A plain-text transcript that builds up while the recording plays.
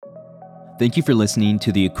Thank you for listening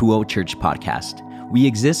to the Akuo Church podcast. We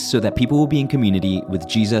exist so that people will be in community with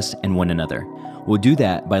Jesus and one another. We'll do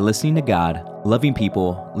that by listening to God, loving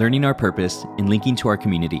people, learning our purpose, and linking to our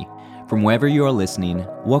community. From wherever you are listening,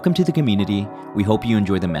 welcome to the community. We hope you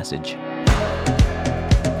enjoy the message.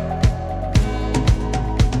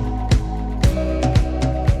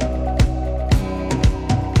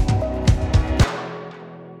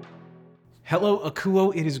 Hello,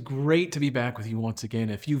 Akuo. It is great to be back with you once again.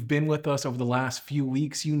 If you've been with us over the last few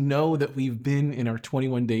weeks, you know that we've been in our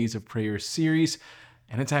 21 Days of Prayer series,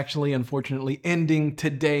 and it's actually, unfortunately, ending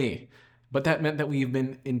today. But that meant that we've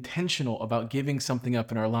been intentional about giving something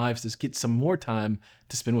up in our lives to get some more time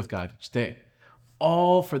to spend with God each day.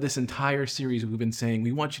 All for this entire series, we've been saying,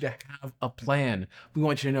 we want you to have a plan. We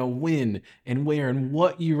want you to know when and where and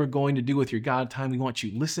what you are going to do with your God time. We want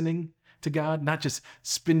you listening to God, not just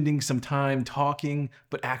spending some time talking,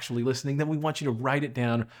 but actually listening. Then we want you to write it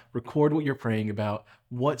down, record what you're praying about,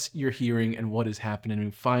 what you're hearing, and what is happening.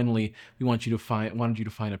 And finally, we wanted you to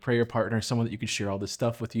find a prayer partner, someone that you can share all this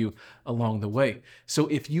stuff with you along the way. So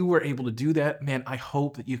if you were able to do that, man, I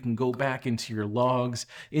hope that you can go back into your logs,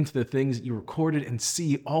 into the things that you recorded, and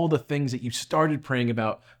see all the things that you started praying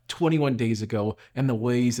about 21 days ago and the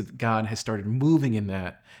ways that God has started moving in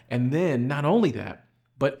that. And then not only that,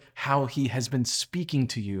 but how he has been speaking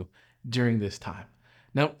to you during this time.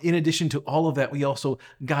 Now, in addition to all of that, we also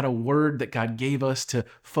got a word that God gave us to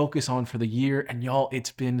focus on for the year. And y'all,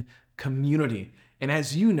 it's been community. And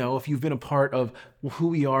as you know, if you've been a part of who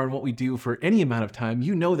we are and what we do for any amount of time,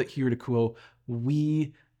 you know that here at Akuo,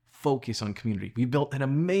 we focus on community. We built an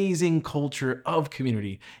amazing culture of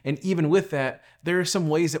community. And even with that, there are some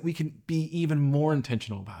ways that we can be even more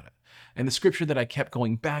intentional about it. And the scripture that I kept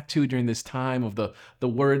going back to during this time of the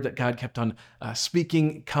word that God kept on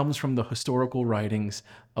speaking comes from the historical writings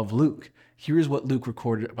of Luke. Here's what Luke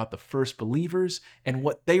recorded about the first believers and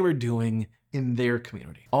what they were doing in their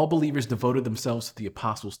community. All believers devoted themselves to the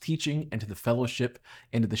apostles' teaching and to the fellowship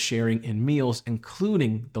and to the sharing in meals,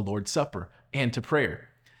 including the Lord's Supper and to prayer.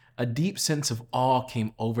 A deep sense of awe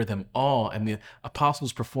came over them all, and the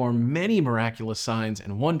apostles performed many miraculous signs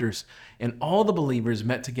and wonders, and all the believers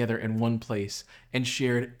met together in one place and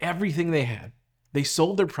shared everything they had. They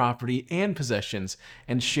sold their property and possessions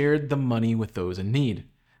and shared the money with those in need.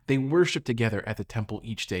 They worshiped together at the temple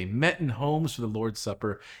each day, met in homes for the Lord's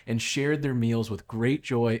Supper, and shared their meals with great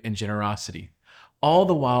joy and generosity, all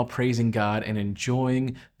the while praising God and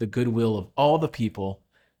enjoying the goodwill of all the people.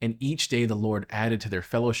 And each day the Lord added to their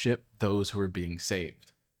fellowship those who were being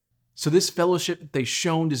saved. So this fellowship that they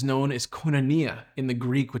shown is known as koinonia in the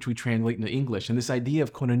Greek, which we translate into English. And this idea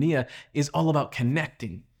of koinonia is all about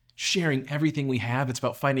connecting, sharing everything we have. It's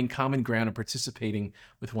about finding common ground and participating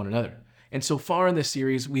with one another. And so far in this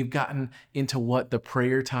series, we've gotten into what the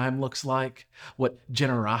prayer time looks like, what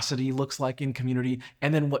generosity looks like in community,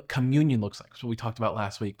 and then what communion looks like. That's what we talked about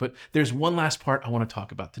last week. But there's one last part I want to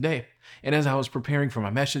talk about today. And as I was preparing for my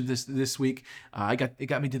message this week, it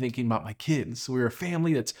got me to thinking about my kids. So we're a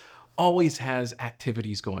family that's always has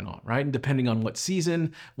activities going on, right? And depending on what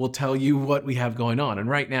season, we'll tell you what we have going on. And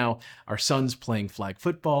right now, our son's playing flag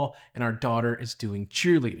football and our daughter is doing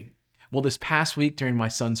cheerleading. Well, this past week during my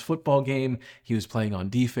son's football game, he was playing on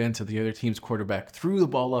defense and the other team's quarterback threw the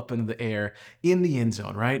ball up into the air in the end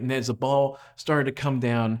zone, right? And as the ball started to come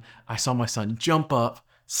down, I saw my son jump up,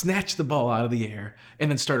 snatch the ball out of the air,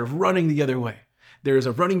 and then started running the other way. There's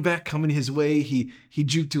a running back coming his way. He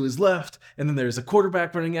juked to his left, and then there's a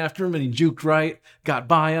quarterback running after him, and he juked right, got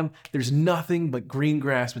by him. There's nothing but green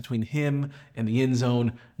grass between him and the end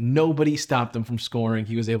zone. Nobody stopped him from scoring.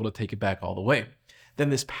 He was able to take it back all the way. Then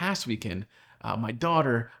this past weekend, our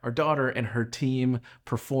daughter and her team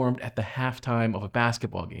performed at the halftime of a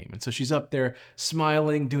basketball game. And so she's up there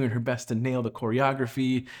smiling, doing her best to nail the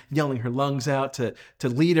choreography, yelling her lungs out to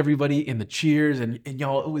lead everybody in the cheers. And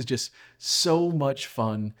y'all, it was just so much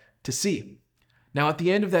fun to see. Now, at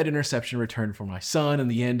the end of that interception return for my son and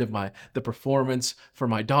the end of the performance for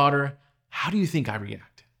my daughter, how do you think I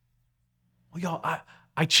reacted? Well, y'all,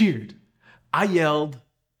 I cheered. I yelled.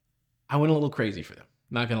 I went a little crazy for them.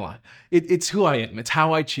 Not gonna lie. It's who I am. It's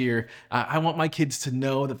how I cheer. I want my kids to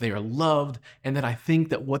know that they are loved and that I think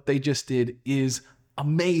that what they just did is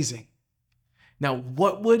amazing. Now,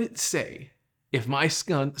 what would it say if my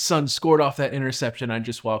son scored off that interception? I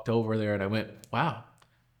just walked over there and I went, wow,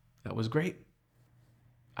 that was great.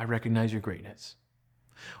 I recognize your greatness.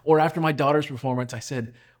 Or after my daughter's performance, I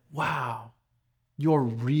said, wow, you're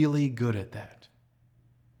really good at that.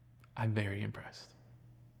 I'm very impressed.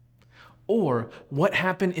 Or what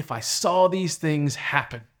happened if I saw these things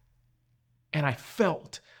happen and I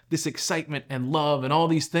felt this excitement and love and all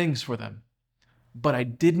these things for them? but I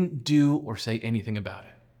didn't do or say anything about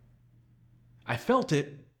it. I felt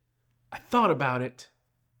it, I thought about it,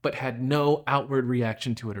 but had no outward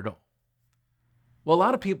reaction to it at all. Well, a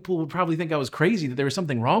lot of people would probably think I was crazy, that there was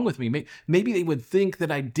something wrong with me. Maybe they would think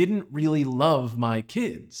that I didn't really love my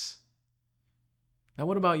kids. Now,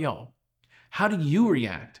 what about y'all? How do you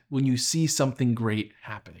react when you see something great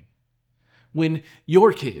happening? When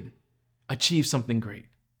your kid achieves something great?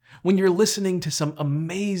 When you're listening to some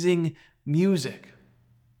amazing music?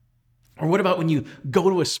 Or what about when you go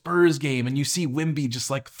to a Spurs game and you see Wemby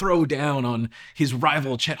just like throw down on his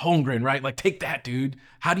rival Chet Holmgren, right? Like, take that, dude.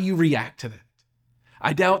 How do you react to that?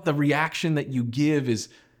 I doubt the reaction that you give is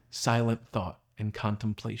silent thought and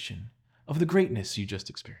contemplation of the greatness you just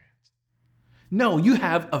experienced. No, you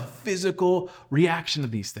have a physical reaction to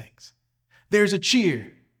these things. There's a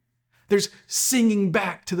cheer. There's singing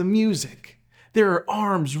back to the music. There are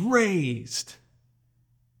arms raised.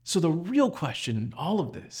 So the real question in all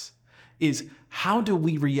of this is, how do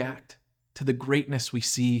we react to the greatness we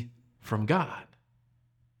see from God?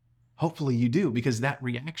 Hopefully you do, because that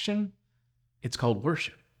reaction, it's called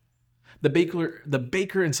worship. The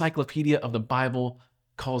Baker Encyclopedia of the Bible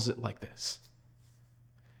calls it like this.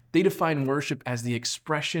 They define worship as the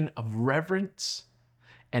expression of reverence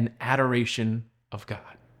and adoration of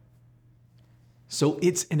God. So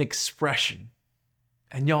it's an expression.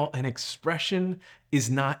 And y'all, an expression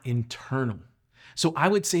is not internal. So I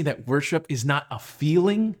would say that worship is not a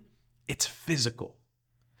feeling, it's physical.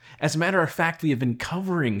 As a matter of fact, we have been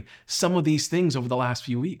covering some of these things over the last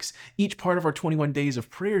few weeks. Each part of our 21 Days of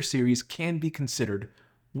Prayer series can be considered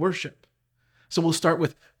worship. So we'll start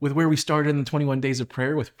with where we started in the 21 Days of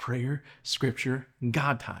Prayer, with prayer, scripture, and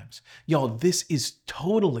God times. Y'all, this is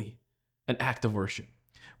totally an act of worship.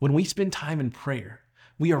 When we spend time in prayer,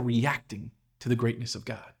 we are reacting to the greatness of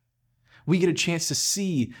God. We get a chance to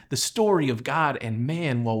see the story of God and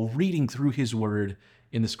man while reading through his word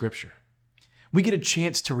in the scripture. We get a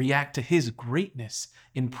chance to react to his greatness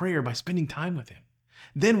in prayer by spending time with him.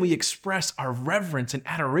 Then we express our reverence and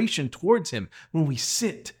adoration towards him when we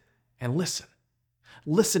sit and listen.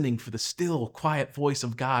 Listening for the still, quiet voice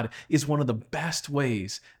of God is one of the best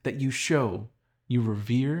ways that you show you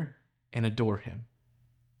revere and adore him.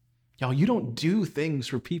 Y'all, you don't do things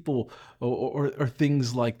for people or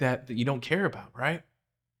things like that you don't care about, right?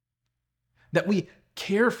 That we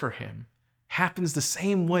care for him happens the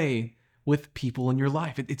same way with people in your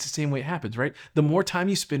life. It's the same way it happens, right? The more time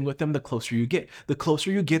you spend with them, the closer you get. The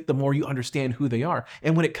closer you get, the more you understand who they are.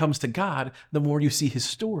 And when it comes to God, the more you see his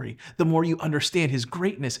story, the more you understand his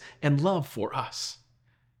greatness and love for us.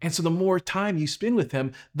 And so the more time you spend with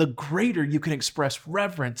him, the greater you can express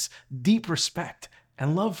reverence, deep respect,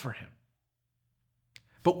 and love for him.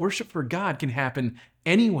 But worship for God can happen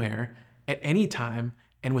anywhere, at any time,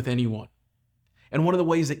 and with anyone. And one of the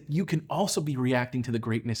ways that you can also be reacting to the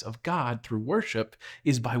greatness of God through worship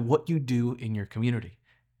is by what you do in your community,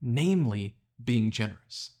 namely being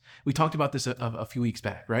generous. We talked about this a few weeks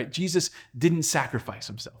back, right? Jesus didn't sacrifice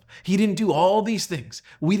himself. He didn't do all these things.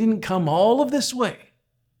 We didn't come all of this way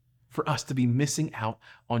for us to be missing out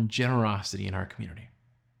on generosity in our community.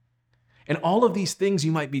 And all of these things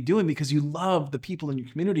you might be doing because you love the people in your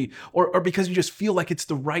community or because you just feel like it's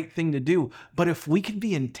the right thing to do. But if we can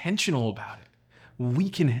be intentional about it, we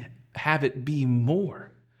can have it be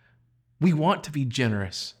more. We want to be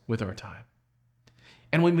generous with our time.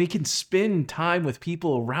 And when we can spend time with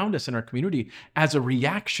people around us in our community as a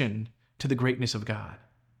reaction to the greatness of God,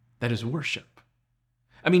 that is worship.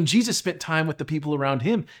 I mean, Jesus spent time with the people around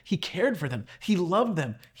him. He cared for them. He loved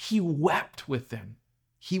them. He wept with them.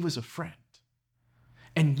 He was a friend.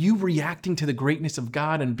 And you reacting to the greatness of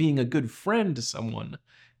God and being a good friend to someone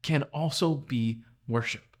can also be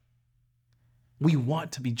worship. We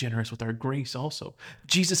want to be generous with our grace also.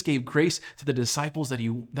 Jesus gave grace to the disciples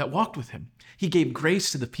that walked with him. He gave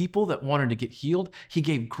grace to the people that wanted to get healed. He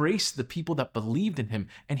gave grace to the people that believed in him,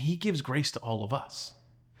 and he gives grace to all of us.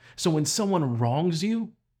 So when someone wrongs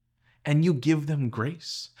you and you give them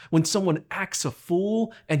grace, when someone acts a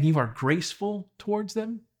fool and you are graceful towards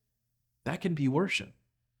them, that can be worship.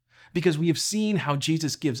 Because we have seen how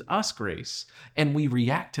Jesus gives us grace, and we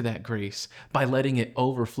react to that grace by letting it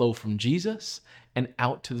overflow from Jesus and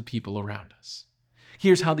out to the people around us.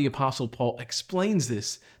 Here's how the Apostle Paul explains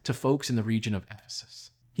this to folks in the region of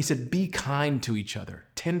Ephesus. He said, "Be kind to each other,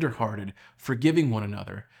 tenderhearted, forgiving one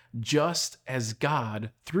another, just as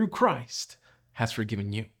God, through Christ, has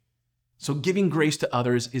forgiven you." So giving grace to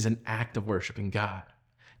others is an act of worshiping God.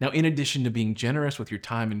 Now, in addition to being generous with your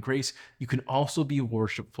time and grace, you can also be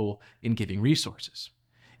worshipful in giving resources.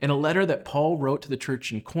 In a letter that Paul wrote to the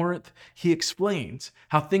church in Corinth, he explains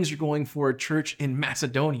how things are going for a church in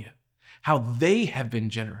Macedonia, how they have been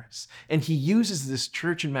generous. And he uses this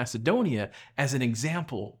church in Macedonia as an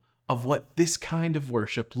example of what this kind of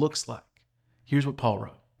worship looks like. Here's what Paul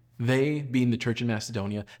wrote. They, being the church in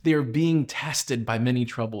Macedonia, they are being tested by many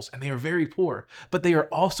troubles, and they are very poor, but they are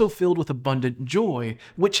also filled with abundant joy,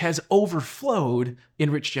 which has overflowed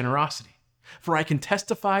in rich generosity. For I can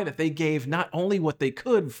testify that they gave not only what they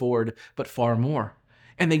could afford, but far more.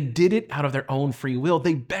 And they did it out of their own free will.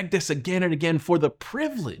 They begged us again and again for the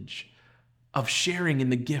privilege of sharing in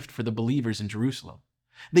the gift for the believers in Jerusalem.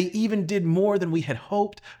 They even did more than we had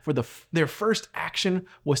hoped, for their first action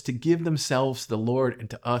was to give themselves to the Lord and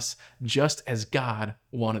to us, just as God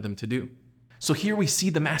wanted them to do. So here we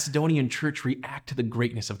see the Macedonian church react to the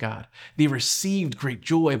greatness of God. They received great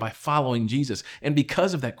joy by following Jesus, and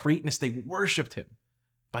because of that greatness, they worshiped him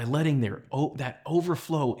by letting that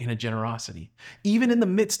overflow in a generosity. Even in the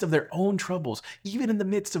midst of their own troubles, even in the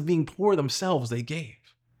midst of being poor themselves, they gave.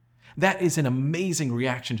 That is an amazing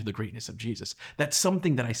reaction to the greatness of Jesus. That's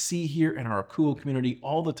something that I see here in our Akuo community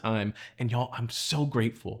all the time. And y'all, I'm so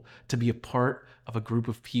grateful to be a part of a group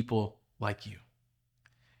of people like you.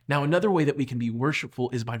 Now, another way that we can be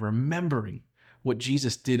worshipful is by remembering what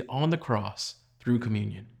Jesus did on the cross through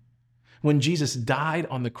communion. When Jesus died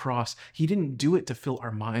on the cross, he didn't do it to fill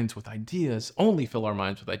our minds with ideas, only fill our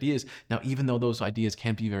minds with ideas. Now, even though those ideas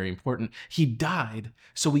can be very important, he died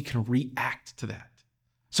so we can react to that,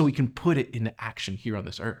 so we can put it into action here on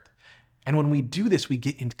this earth. And when we do this, we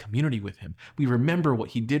get into community with him. We remember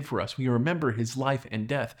what he did for us. We remember his life and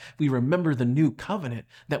death. We remember the new covenant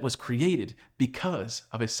that was created because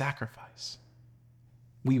of his sacrifice.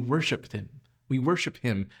 We worshiped him. We worship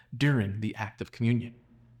him during the act of communion.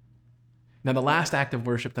 Now, the last act of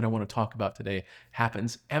worship that I want to talk about today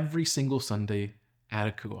happens every single Sunday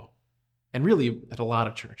at Akuo, and really at a lot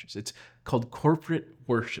of churches. It's called corporate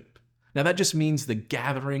worship. Now, that just means the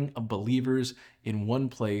gathering of believers in one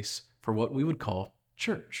place for what we would call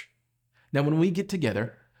church. Now, when we get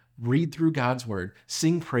together, read through God's word,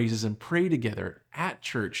 sing praises, and pray together at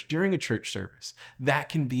church during a church service, that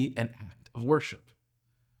can be an act of worship.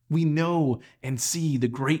 We know and see the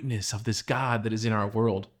greatness of this God that is in our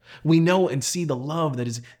world. We know and see the love that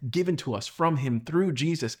is given to us from him through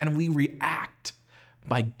Jesus, and we react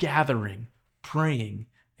by gathering, praying,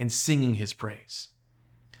 and singing his praise.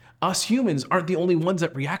 Us humans aren't the only ones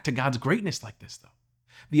that react to God's greatness like this, though.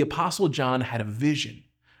 The Apostle John had a vision,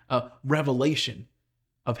 a revelation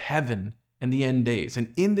of heaven and the end days.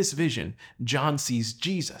 And in this vision, John sees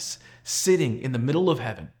Jesus sitting in the middle of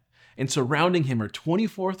heaven, and surrounding him are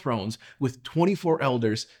 24 thrones with 24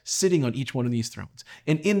 elders sitting on each one of these thrones.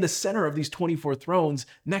 And in the center of these 24 thrones,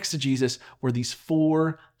 next to Jesus, were these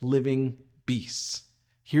 4 living beasts.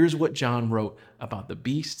 Here's what John wrote about the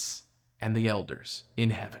beasts and the elders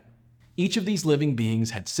in heaven. Each of these living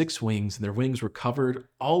beings had 6 wings, and their wings were covered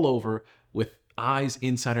all over with eyes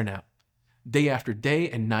inside and out. Day after day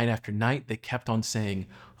and night after night, they kept on saying,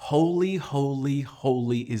 "Holy, holy,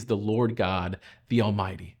 holy is the Lord God, the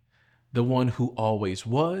Almighty, the one who always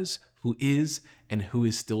was, who is, and who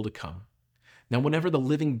is still to come." Now, whenever the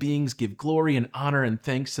living beings give glory and honor and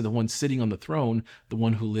thanks to the one sitting on the throne, the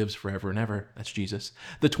one who lives forever and ever, that's Jesus,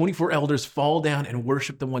 the 24 elders fall down and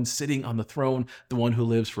worship the one sitting on the throne, the one who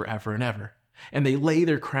lives forever and ever. And they lay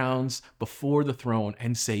their crowns before the throne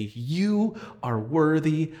and say, "You are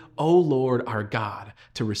worthy, O Lord our God,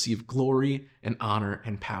 to receive glory and honor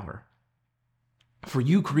and power. For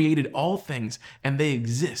you created all things, and they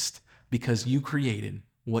exist because you created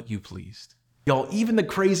what you pleased." Y'all, even the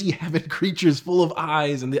crazy heaven creatures full of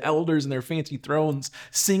eyes and the elders and their fancy thrones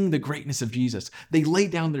sing the greatness of Jesus. They lay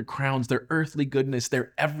down their crowns, their earthly goodness,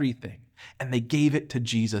 their everything, and they gave it to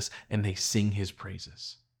Jesus, and they sing his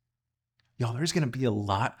praises. Y'all, there's going to be a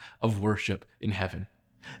lot of worship in heaven.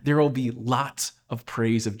 There will be lots of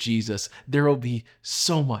praise of Jesus. There will be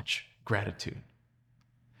so much gratitude.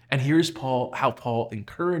 And here's how Paul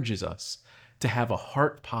encourages us to have a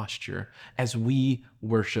heart posture as we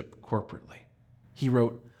worship corporately. He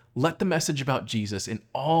wrote, "Let the message about Jesus in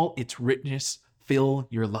all its richness fill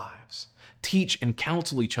your lives. Teach and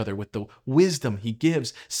counsel each other with the wisdom he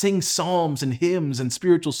gives. Sing psalms and hymns and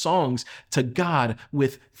spiritual songs to God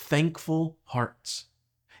with thankful hearts.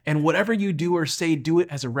 And whatever you do or say, do it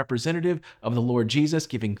as a representative of the Lord Jesus,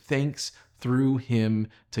 giving thanks through him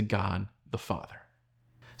to God the Father."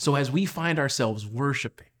 So as we find ourselves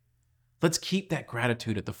worshiping, let's keep that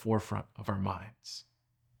gratitude at the forefront of our minds.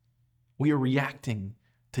 We are reacting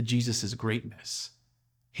to Jesus' greatness,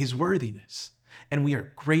 his worthiness, and we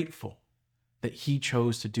are grateful that he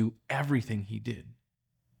chose to do everything he did.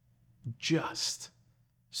 just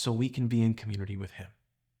so we can be in community with him.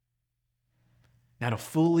 Now, to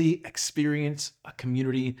fully experience a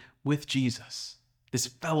community with Jesus, this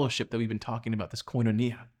fellowship that we've been talking about, this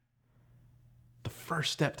koinonia, the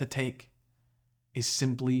first step to take is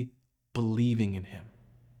simply believing in him.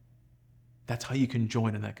 That's how you can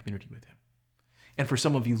join in that community with him. And for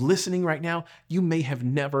some of you listening right now, you may have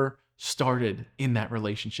never started in that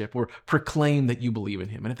relationship or proclaimed that you believe in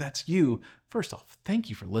him. And if that's you, first off, thank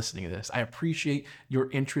you for listening to this. I appreciate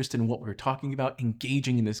your interest in what we're talking about,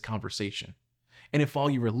 engaging in this conversation. And if while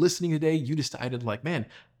you were listening today, you decided like, man,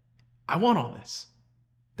 I want all this,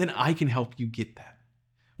 then I can help you get that.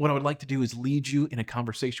 What I would like to do is lead you in a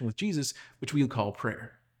conversation with Jesus, which we call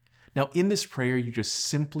prayer. Now, in this prayer, you just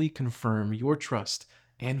simply confirm your trust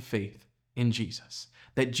and faith in Jesus,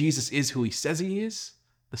 that Jesus is who he says he is,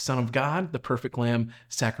 the Son of God, the perfect Lamb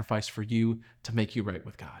sacrificed for you to make you right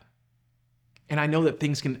with God. And I know that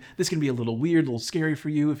this can be a little weird, a little scary for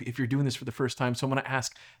you if you're doing this for the first time. So I'm going to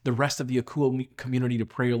ask the rest of the Akuo community to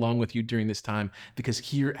pray along with you during this time, because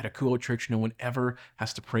here at Akuo Church, no one ever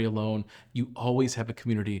has to pray alone. You always have a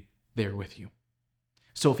community there with you.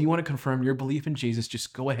 So if you want to confirm your belief in Jesus,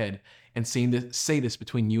 just go ahead and say this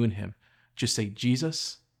between you and him. Just say,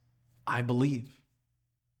 Jesus, I believe.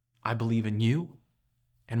 I believe in you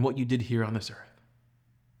and what you did here on this earth.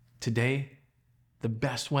 Today, the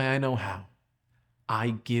best way I know how,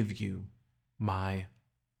 I give you my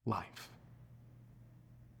life.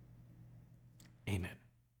 Amen.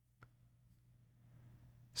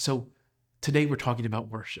 So today we're talking about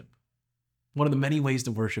worship. One of the many ways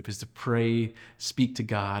to worship is to pray, speak to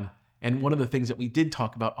God. And one of the things that we did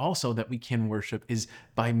talk about also that we can worship is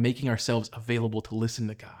by making ourselves available to listen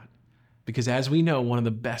to God. Because as we know, one of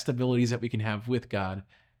the best abilities that we can have with God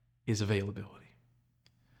is availability.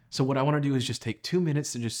 So what I want to do is just take 2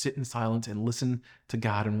 minutes to just sit in silence and listen to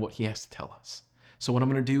God and what he has to tell us. So what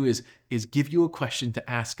I'm going to do is give you a question to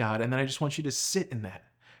ask God, and then I just want you to sit in that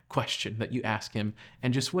question that you ask him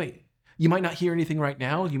and just wait. You might not hear anything right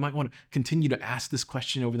now. You might want to continue to ask this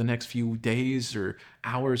question over the next few days or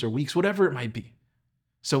hours or weeks, whatever it might be.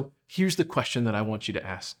 So here's the question that I want you to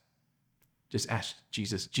ask. Just ask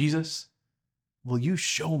Jesus, Jesus, will you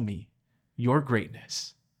show me your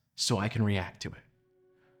greatness so I can react to it?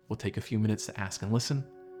 We'll take a few minutes to ask and listen,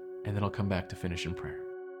 and then I'll come back to finish in prayer.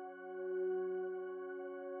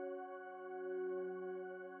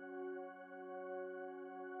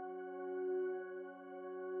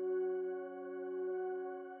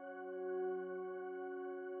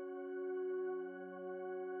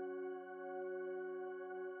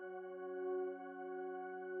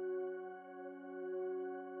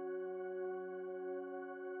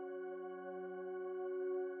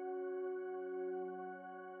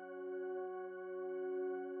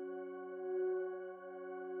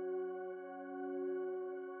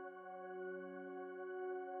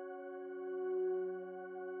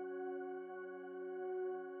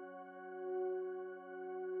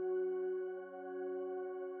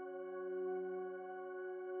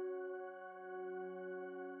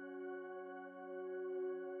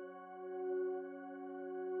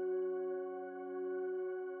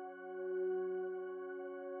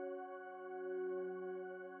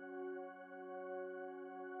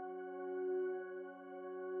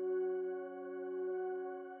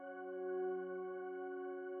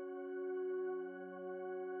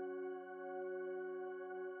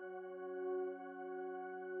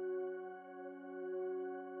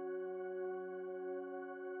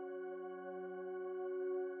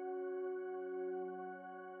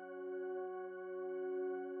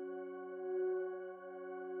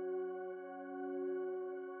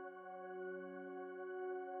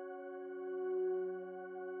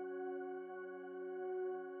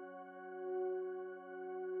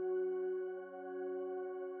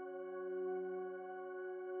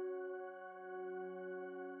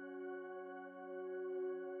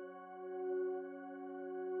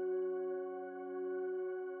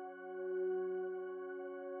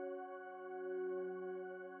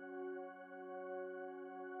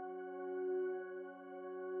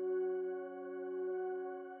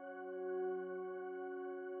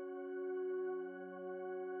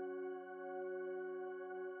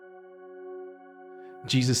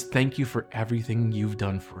 Jesus, thank you for everything you've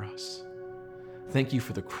done for us. Thank you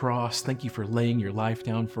for the cross. Thank you for laying your life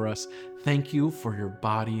down for us. Thank you for your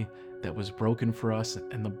body that was broken for us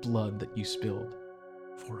and the blood that you spilled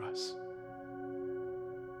for us.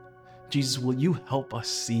 Jesus, will you help us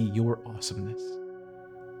see your awesomeness?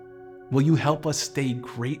 Will you help us stay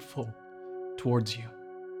grateful towards you?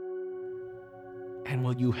 And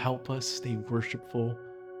will you help us stay worshipful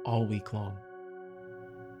all week long?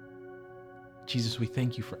 Jesus, we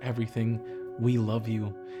thank you for everything. We love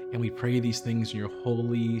you, and we pray these things in your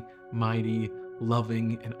holy, mighty,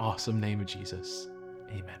 loving, and awesome name of Jesus.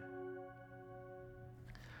 Amen.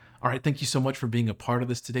 All right, thank you so much for being a part of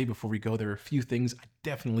this today. Before we go, there are a few things I'd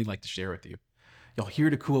definitely like to share with you. Y'all, here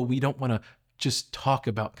at Akuo, we don't want to just talk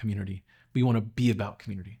about community. We want to be about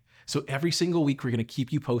community. So every single week, we're going to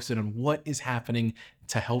keep you posted on what is happening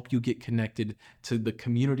to help you get connected to the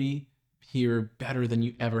community here better than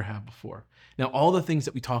you ever have before. Now, all the things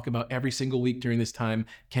that we talk about every single week during this time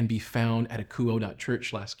can be found at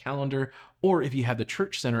akuo.church/calendar, or if you have the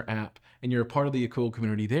Church Center app and you're a part of the Akuo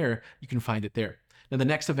community there, you can find it there. Now, the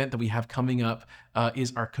next event that we have coming up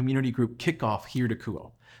is our community group kickoff here at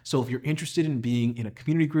Akuo. So if you're interested in being in a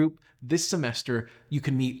community group this semester, you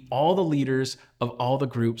can meet all the leaders of all the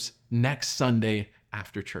groups next Sunday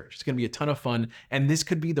after church. It's going to be a ton of fun, and this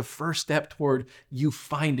could be the first step toward you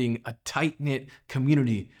finding a tight-knit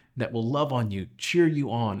community that will love on you, cheer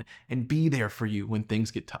you on, and be there for you when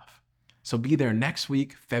things get tough. So be there next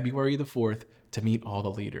week, February the 4th, to meet all the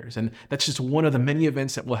leaders. And that's just one of the many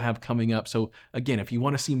events that we'll have coming up. So again, if you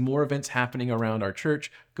want to see more events happening around our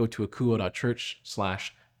church, go to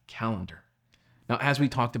akuo.church/calendar. Now, as we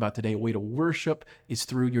talked about today, a way to worship is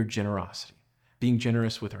through your generosity. Being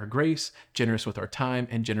generous with our grace, generous with our time,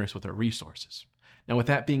 and generous with our resources. Now, with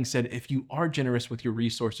that being said, if you are generous with your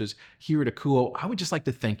resources here at Akuo, I would just like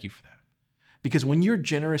to thank you for that. Because when you're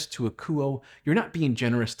generous to Akuo, you're not being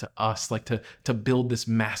generous to us, like to build this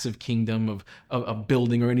massive kingdom of a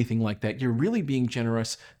building or anything like that. You're really being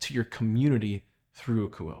generous to your community through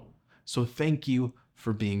Akuo. So thank you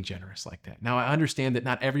for being generous like that. Now, I understand that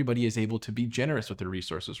not everybody is able to be generous with their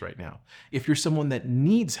resources right now. If you're someone that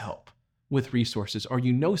needs help with resources, or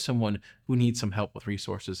you know someone who needs some help with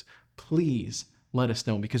resources, please let us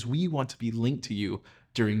know, because we want to be linked to you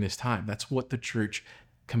during this time. That's what the church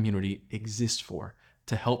community exists for,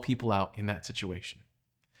 to help people out in that situation.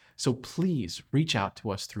 So please reach out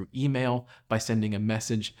to us through email by sending a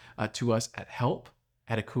message to us at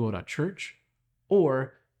help@akuo.church,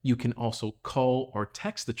 or you can also call or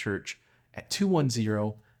text the church at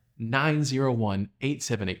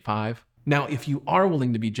 210-901-8785. Now, if you are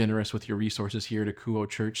willing to be generous with your resources here at Akuo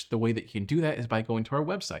Church, the way that you can do that is by going to our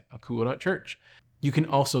website, akuo.church. You can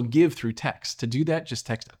also give through text. To do that, just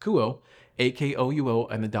text Akuo, AKOUO,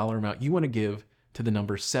 and the dollar amount you want to give to the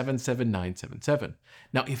number 77977.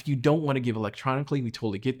 Now, if you don't want to give electronically, we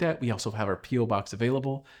totally get that. We also have our P.O. box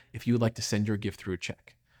available if you would like to send your gift through a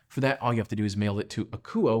check. For that, all you have to do is mail it to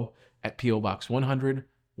Akuo at P.O. Box 100,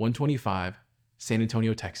 125, San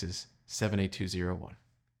Antonio, Texas, 78201.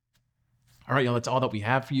 All right, y'all, that's all that we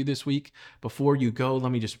have for you this week. Before you go,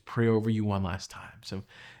 let me just pray over you one last time. So,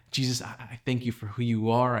 Jesus, I thank you for who you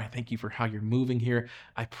are. I thank you for how you're moving here.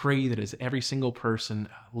 I pray that as every single person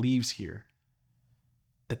leaves here,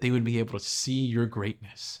 that they would be able to see your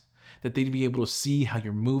greatness, that they'd be able to see how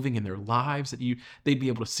you're moving in their lives, that they'd be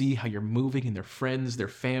able to see how you're moving in their friends, their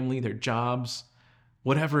family, their jobs,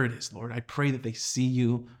 whatever it is, Lord. I pray that they see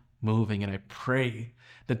you moving, and I pray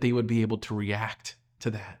that they would be able to react to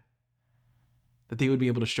that they would be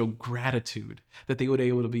able to show gratitude, that they would be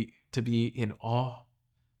able to be in awe,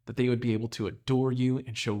 that they would be able to adore you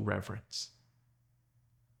and show reverence.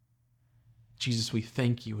 Jesus, we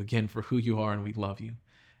thank you again for who you are, and we love you.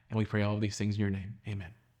 And we pray all of these things in your name.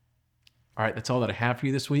 Amen. All right, that's all that I have for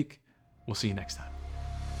you this week. We'll see you next time.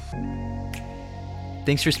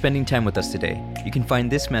 Thanks for spending time with us today. You can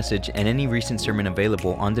find this message and any recent sermon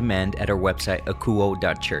available on demand at our website,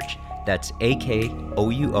 akuo.church. That's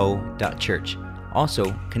AKOUO.church.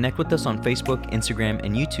 Also, connect with us on Facebook, Instagram,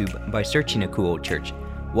 and YouTube by searching Akuo Church.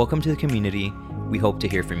 Welcome to the community. We hope to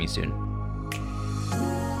hear from you soon.